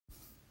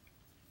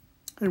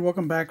Hey,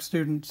 welcome back,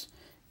 students.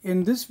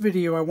 In this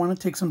video, I want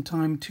to take some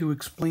time to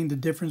explain the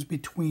difference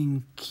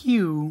between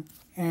Q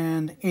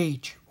and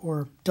H,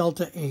 or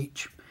delta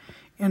H.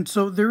 And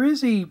so there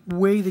is a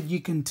way that you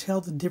can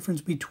tell the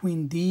difference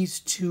between these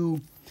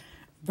two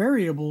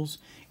variables,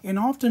 and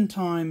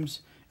oftentimes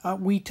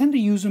we tend to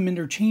use them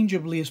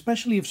interchangeably,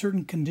 especially if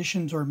certain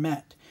conditions are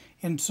met.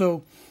 And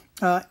so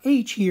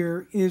H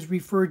here is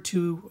referred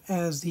to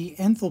as the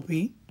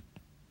enthalpy,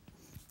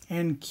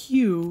 and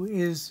Q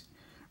is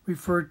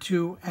referred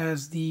to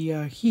as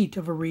the heat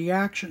of a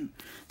reaction.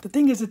 The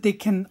thing is that they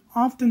can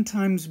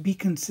oftentimes be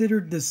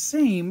considered the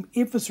same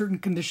if a certain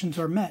conditions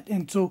are met.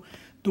 And so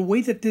the way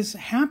that this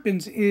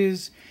happens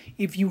is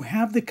if you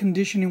have the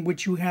condition in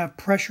which you have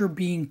pressure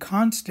being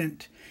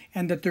constant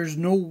and that there's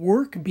no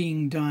work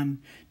being done,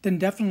 then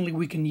definitely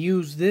we can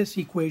use this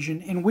equation,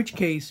 in which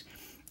case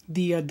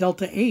the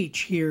delta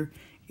H here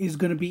is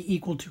going to be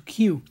equal to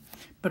Q.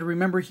 But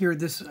remember here,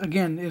 this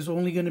again is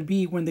only going to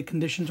be when the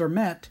conditions are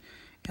met.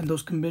 And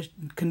those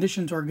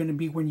conditions are going to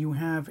be when you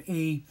have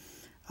a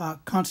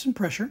constant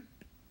pressure,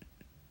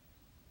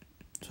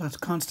 so that's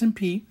constant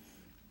P,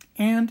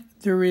 and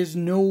there is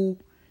no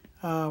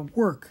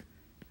work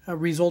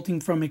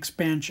resulting from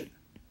expansion.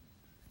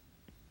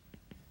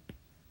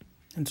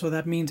 And so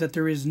that means that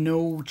there is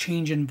no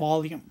change in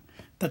volume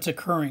that's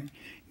occurring.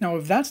 Now,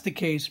 if that's the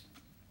case,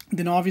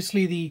 then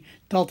obviously the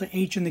delta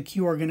H and the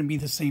Q are going to be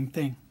the same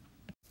thing.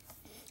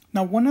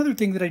 Now, one other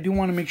thing that I do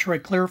want to make sure I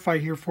clarify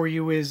here for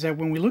you is that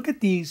when we look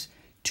at these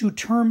two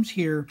terms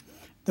here,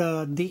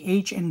 the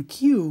H and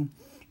Q,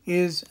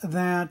 is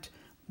that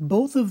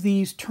both of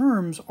these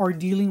terms are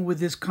dealing with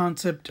this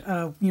concept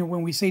of,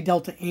 when we say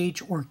delta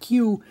H or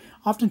Q,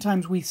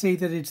 oftentimes we say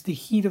that it's the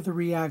heat of the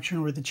reaction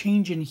or the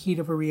change in heat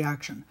of a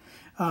reaction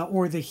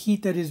or the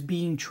heat that is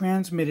being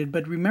transmitted.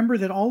 But remember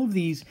that all of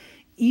these,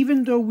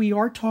 even though we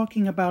are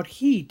talking about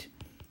heat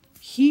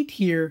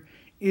here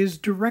is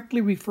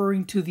directly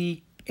referring to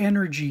the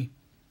energy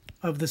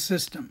of the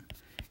system.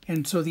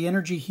 And so the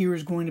energy here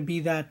is going to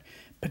be that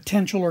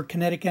potential or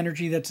kinetic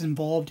energy that's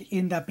involved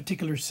in that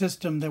particular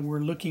system that we're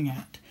looking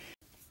at.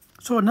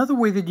 So another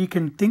way that you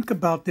can think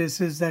about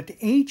this is that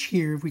H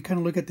here, if we kind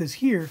of look at this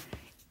here,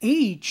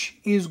 H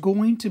is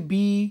going to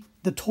be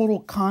the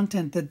total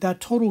content,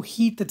 that total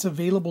heat that's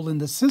available in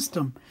the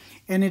system.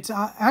 And it's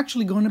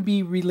actually going to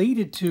be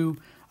related to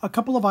a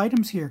couple of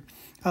items here.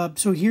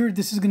 So here,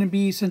 this is going to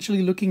be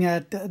essentially looking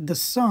at the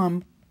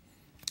sum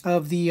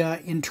of the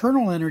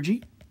internal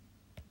energy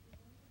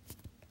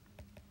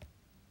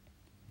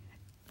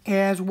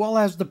as well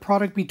as the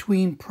product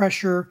between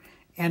pressure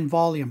and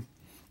volume.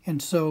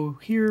 And so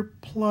here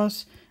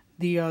plus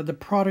the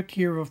product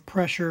here of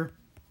pressure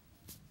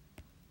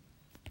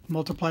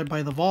multiplied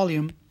by the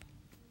volume.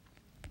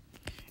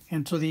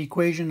 And so the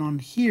equation on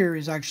here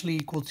is actually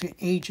equal to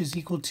H is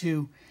equal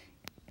to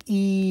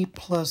E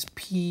plus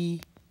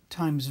P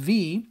times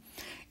V.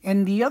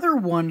 And the other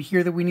one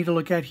here that we need to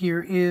look at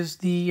here is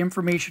the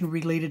information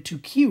related to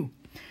Q.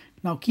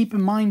 Now keep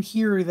in mind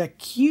here that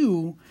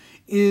Q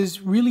is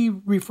really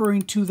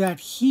referring to that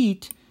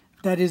heat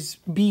that is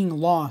being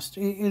lost.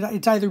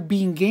 It's either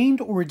being gained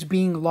or it's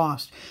being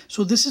lost.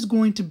 So this is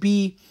going to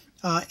be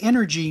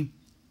energy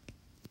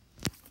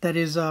that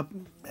is,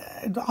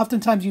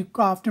 oftentimes you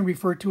often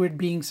refer to it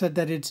being said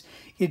that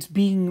it's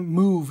being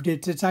moved.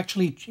 It's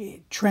actually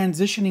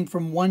transitioning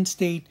from one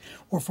state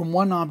or from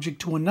one object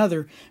to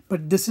another.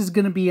 But this is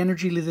going to be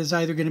energy that is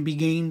either going to be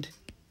gained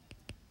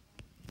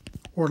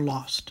or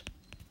lost.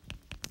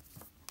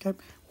 Okay.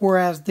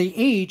 Whereas the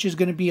H is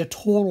going to be a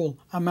total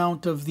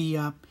amount of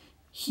the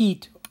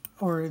heat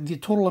or the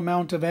total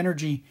amount of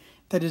energy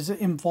that is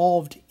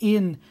involved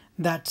in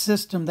that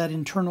system, that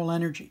internal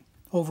energy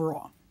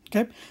overall.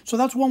 Okay, so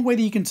that's one way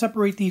that you can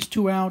separate these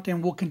two out,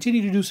 and we'll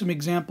continue to do some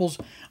examples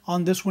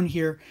on this one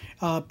here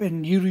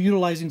and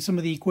utilizing some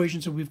of the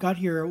equations that we've got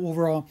here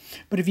overall.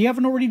 But if you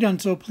haven't already done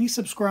so, please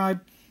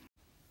subscribe.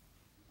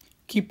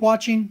 Keep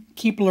watching,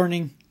 keep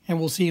learning, and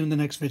we'll see you in the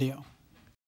next video.